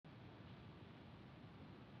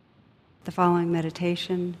The following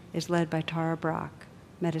meditation is led by Tara Brach,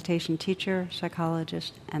 meditation teacher,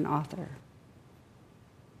 psychologist, and author.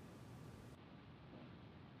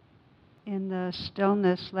 In the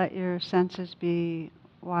stillness, let your senses be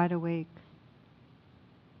wide awake.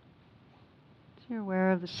 So you're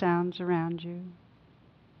aware of the sounds around you.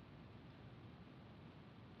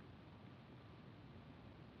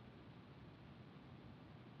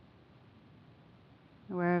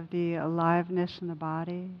 Aware of the aliveness in the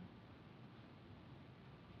body.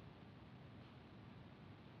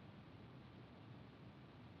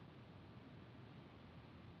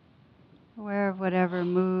 Aware of whatever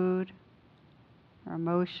mood or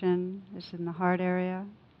emotion is in the heart area.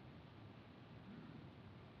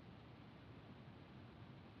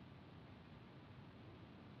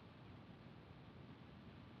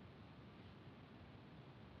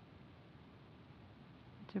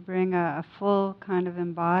 To bring a full kind of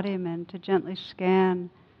embodiment, to gently scan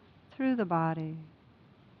through the body,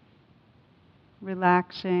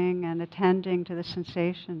 relaxing and attending to the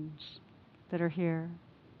sensations that are here.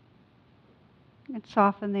 And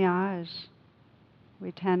soften the eyes.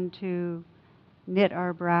 We tend to knit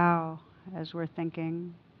our brow as we're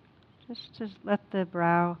thinking. Just to let the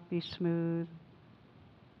brow be smooth,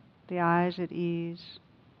 the eyes at ease.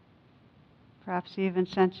 Perhaps even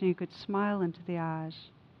sensing you could smile into the eyes.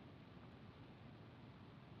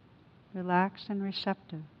 Relaxed and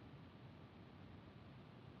receptive.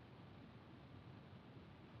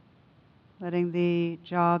 Letting the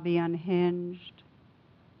jaw be unhinged.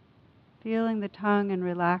 Feeling the tongue and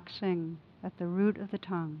relaxing at the root of the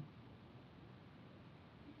tongue.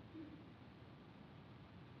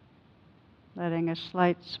 Letting a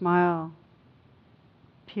slight smile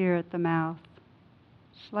appear at the mouth.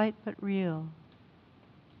 Slight but real.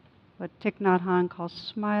 What Thich Nhat Hanh calls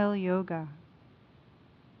smile yoga.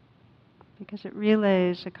 Because it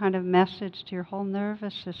relays a kind of message to your whole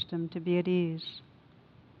nervous system to be at ease.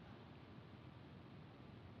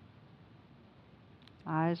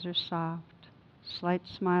 Eyes are soft, slight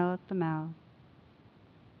smile at the mouth.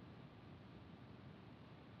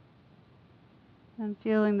 And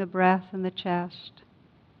feeling the breath in the chest,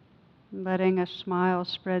 and letting a smile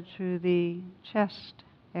spread through the chest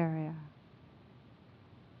area.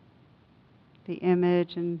 The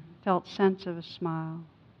image and felt sense of a smile.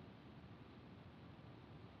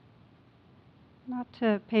 Not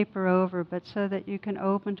to paper over, but so that you can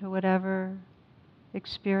open to whatever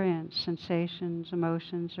experience, sensations,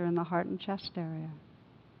 emotions are in the heart and chest area.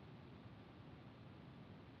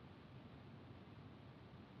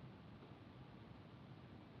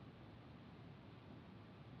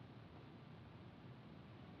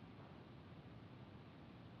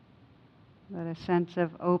 Let a sense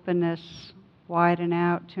of openness widen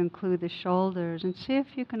out to include the shoulders, and see if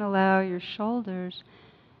you can allow your shoulders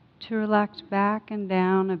to relax back and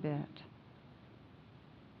down a bit.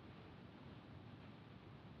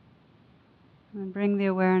 And bring the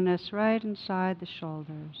awareness right inside the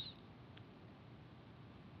shoulders.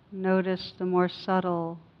 Notice the more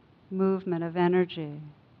subtle movement of energy,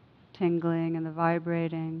 tingling and the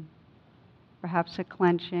vibrating, perhaps a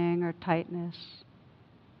clenching or tightness.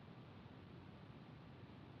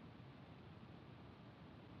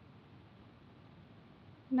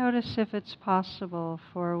 Notice if it's possible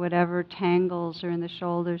for whatever tangles are in the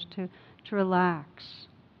shoulders to relax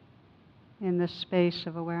in this space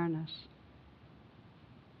of awareness.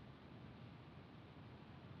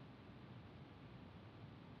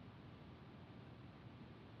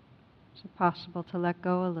 Is it possible to let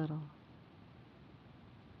go a little?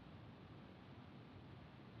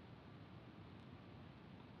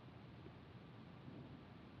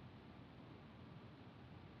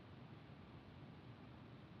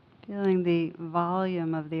 Feeling the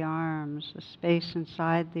volume of the arms, the space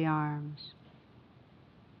inside the arms.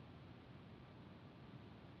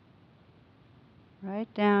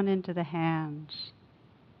 Right down into the hands.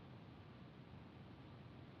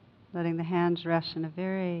 Letting the hands rest in a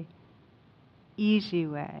very easy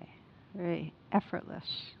way, very effortless.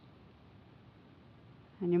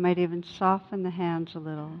 And you might even soften the hands a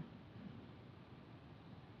little.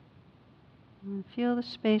 And feel the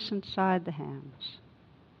space inside the hands.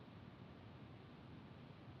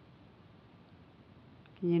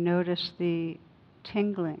 Can you notice the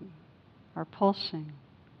tingling or pulsing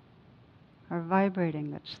or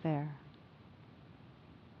vibrating that's there?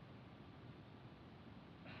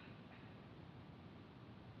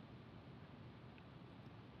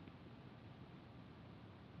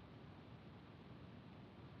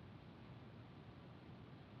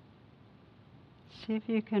 See if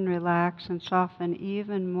you can relax and soften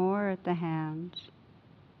even more at the hands.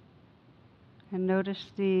 And notice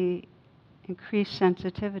the increased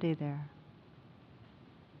sensitivity there.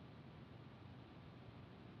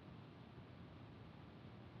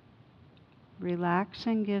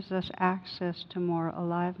 Relaxing gives us access to more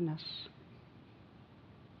aliveness.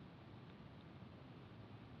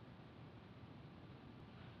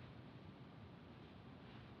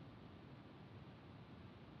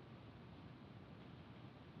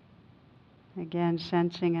 Again,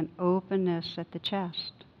 sensing an openness at the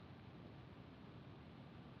chest.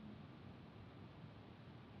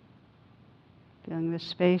 Feeling the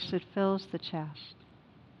space that fills the chest.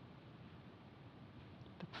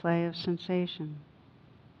 The play of sensation.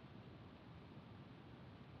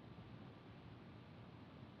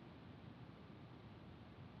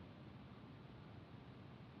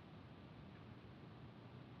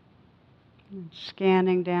 And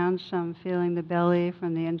scanning down some, feeling the belly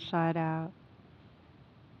from the inside out.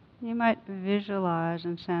 You might visualize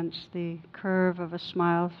and sense the curve of a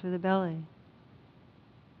smile through the belly,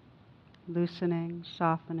 loosening,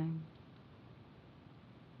 softening.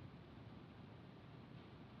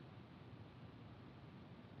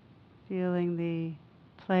 Feeling the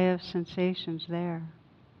play of sensations there.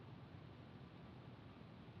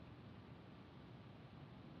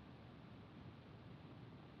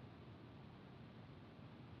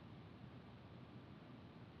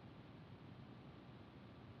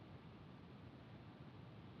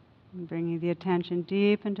 And bringing the attention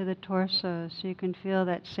deep into the torso so you can feel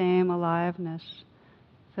that same aliveness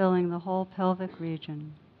filling the whole pelvic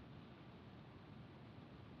region.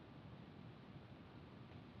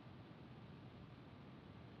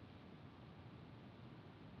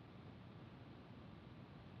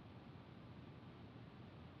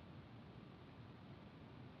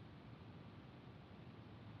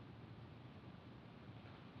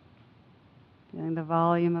 Feeling the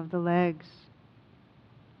volume of the legs,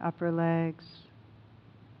 upper legs,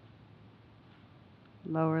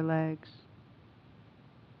 lower legs.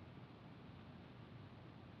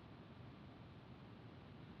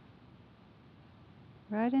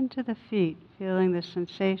 Right into the feet, feeling the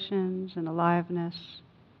sensations and aliveness,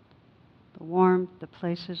 the warmth, the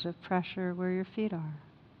places of pressure where your feet are.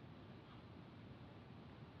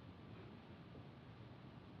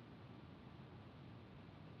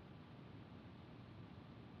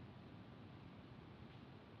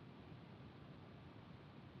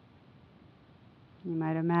 You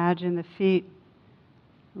might imagine the feet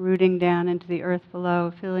rooting down into the earth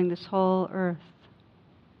below, feeling this whole earth,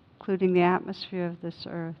 including the atmosphere of this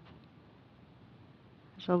earth,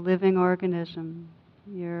 as a living organism,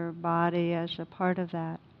 your body as a part of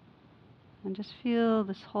that. And just feel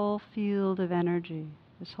this whole field of energy,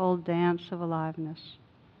 this whole dance of aliveness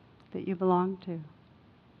that you belong to.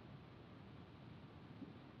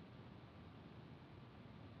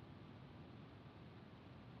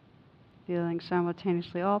 Feeling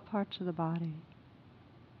simultaneously all parts of the body,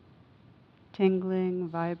 tingling,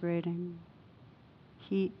 vibrating,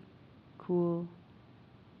 heat, cool,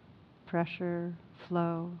 pressure,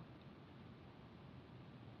 flow.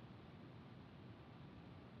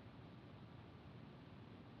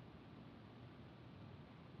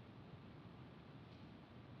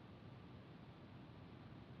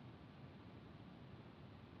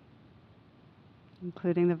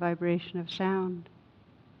 Including the vibration of sound.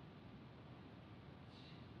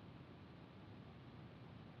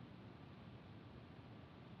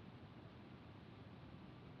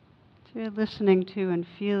 So you're listening to and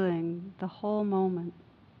feeling the whole moment.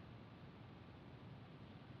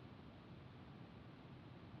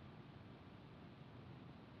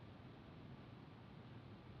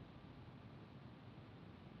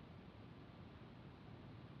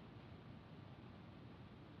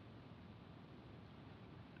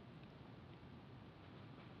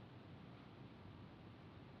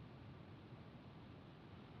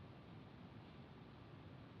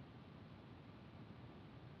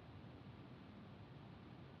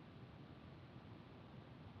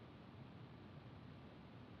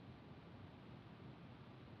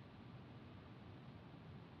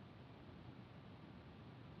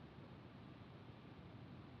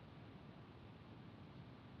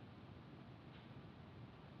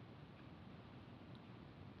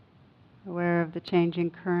 Aware of the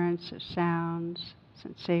changing currents of sounds,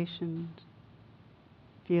 sensations,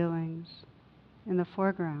 feelings in the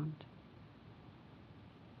foreground.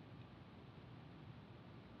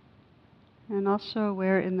 And also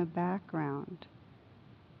aware in the background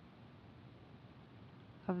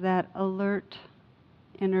of that alert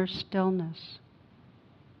inner stillness,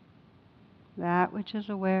 that which is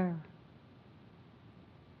aware,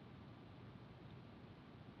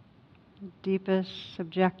 the deepest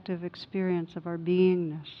subjective experience of our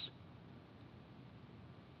beingness,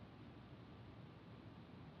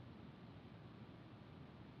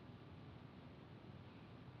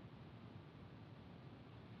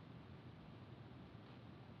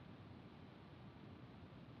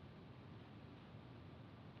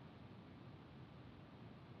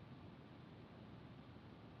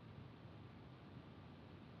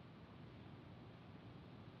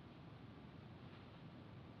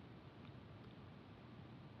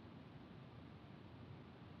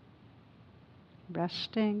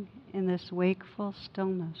 resting in this wakeful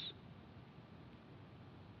stillness.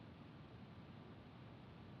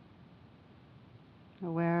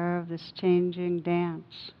 Aware of this changing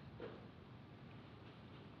dance,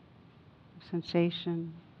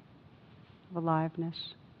 sensation of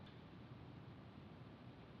aliveness.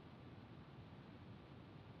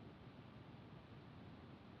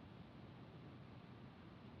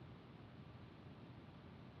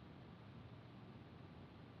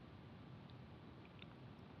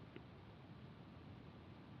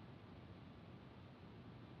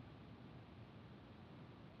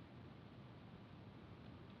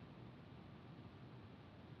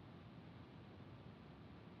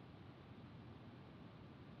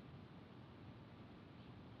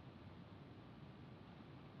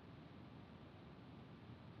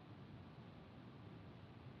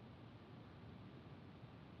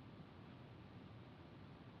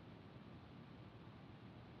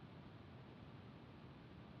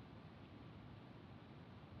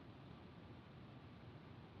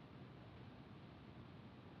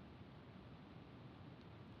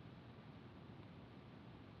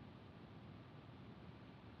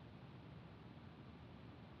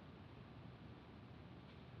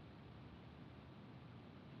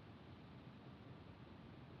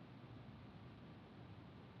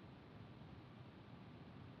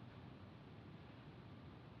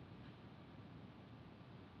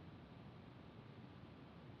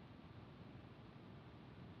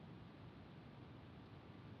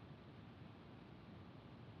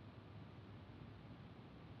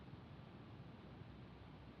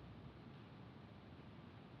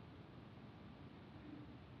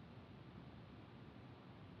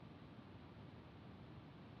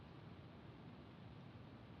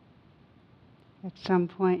 At some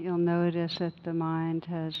point you'll notice that the mind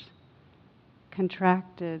has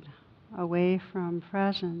contracted away from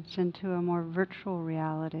presence into a more virtual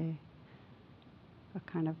reality, a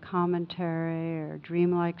kind of commentary or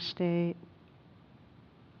dreamlike state,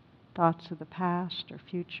 thoughts of the past or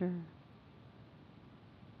future.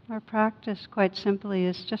 Our practice, quite simply,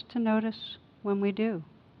 is just to notice when we do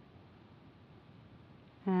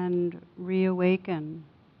and reawaken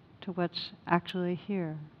to what's actually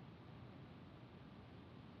here.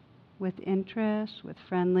 With interest, with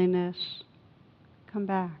friendliness, come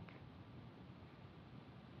back.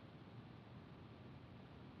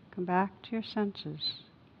 Come back to your senses,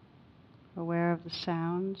 aware of the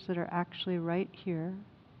sounds that are actually right here.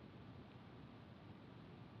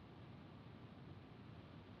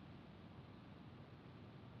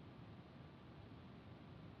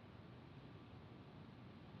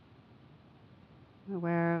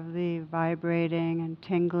 Aware of the vibrating and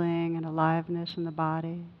tingling and aliveness in the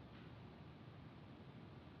body.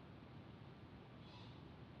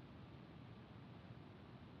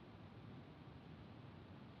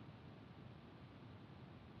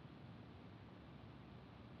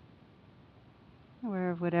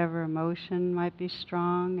 Aware of whatever emotion might be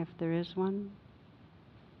strong, if there is one.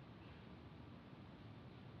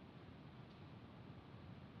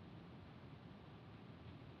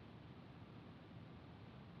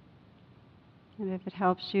 And if it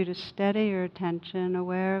helps you to steady your attention,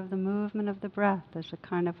 aware of the movement of the breath as a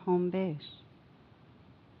kind of home base.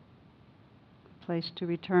 A place to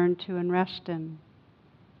return to and rest in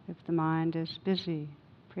if the mind is busy,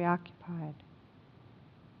 preoccupied.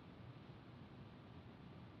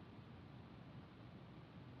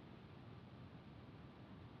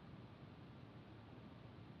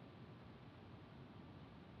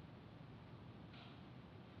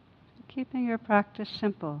 Keeping your practice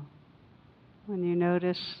simple. When you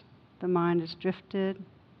notice the mind has drifted,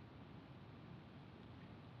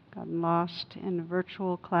 gotten lost in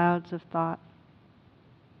virtual clouds of thought,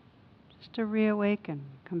 just to reawaken,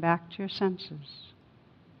 come back to your senses,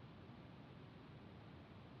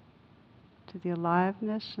 to the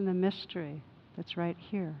aliveness and the mystery that's right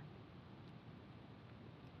here.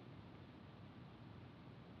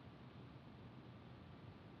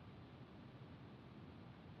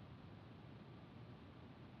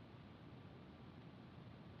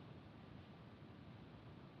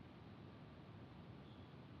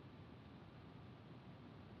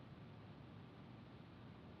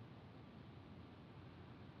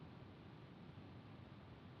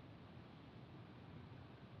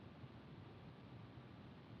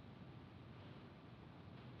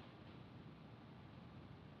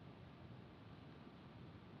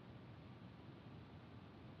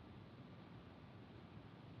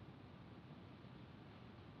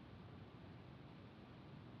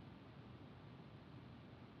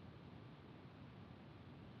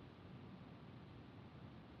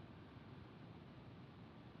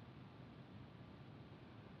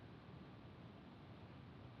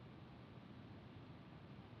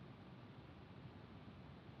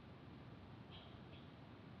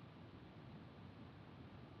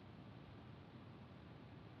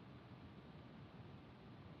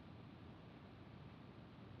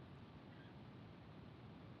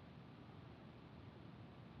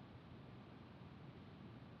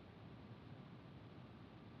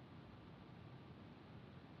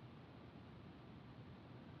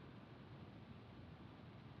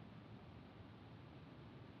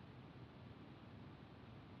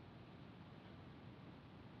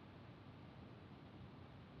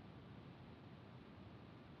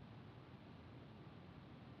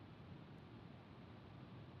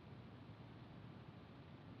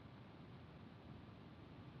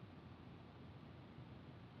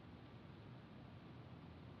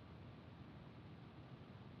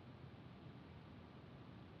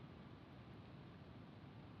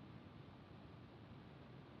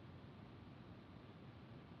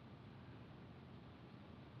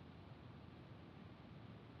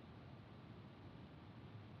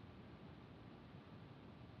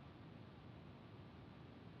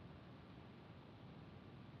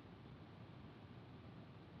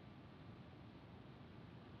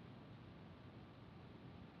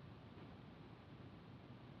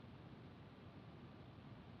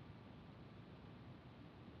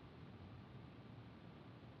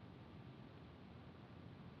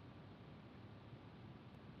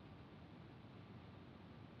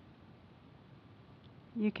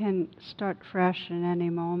 You can start fresh in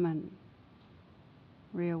any moment,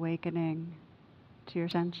 reawakening to your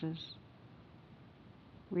senses,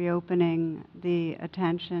 reopening the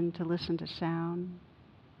attention to listen to sound.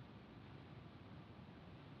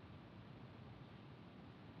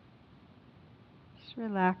 Just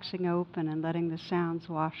relaxing open and letting the sounds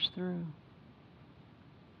wash through.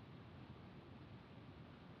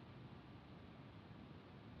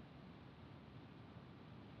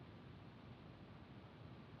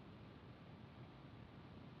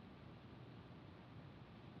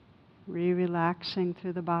 Relaxing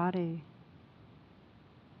through the body,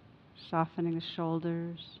 softening the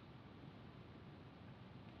shoulders,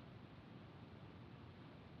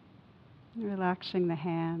 relaxing the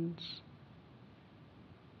hands,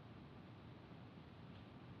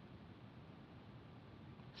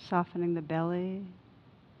 softening the belly,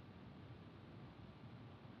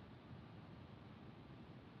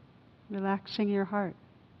 relaxing your heart.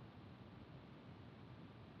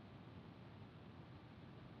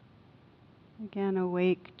 Again,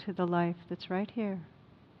 awake to the life that's right here.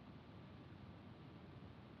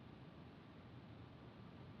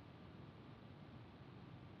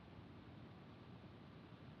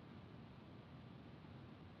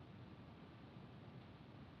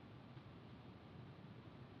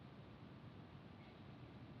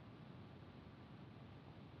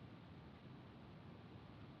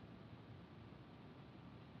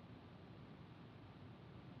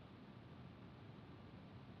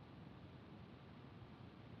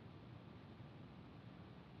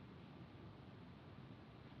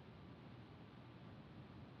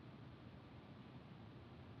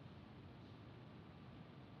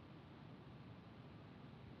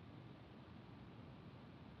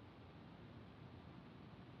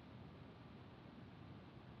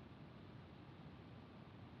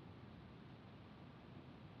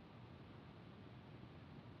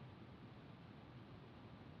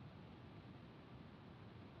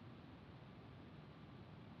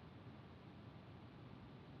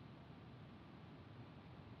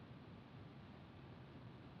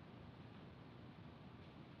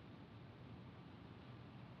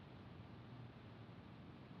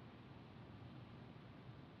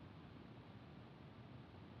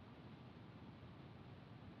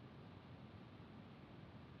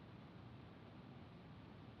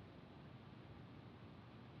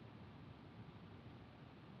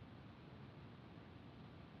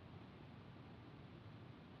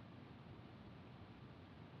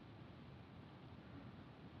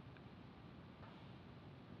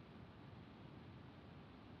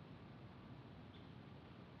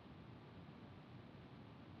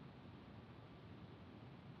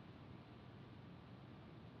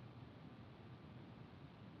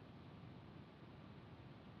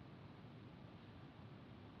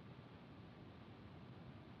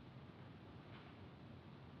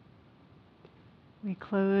 We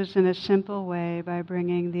close in a simple way by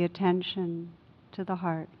bringing the attention to the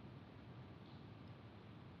heart.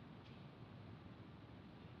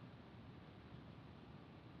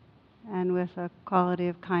 And with a quality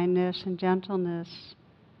of kindness and gentleness,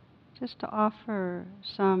 just to offer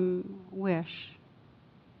some wish,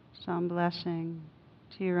 some blessing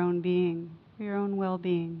to your own being, for your own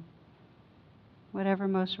well-being, whatever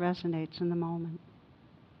most resonates in the moment.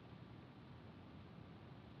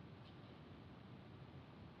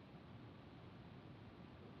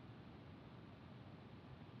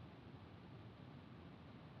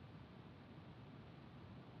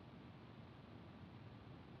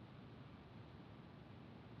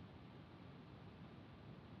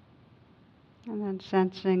 And then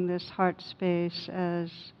sensing this heart space as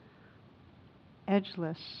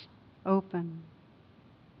edgeless, open,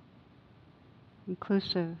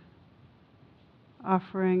 inclusive,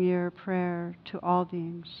 offering your prayer to all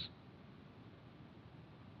beings.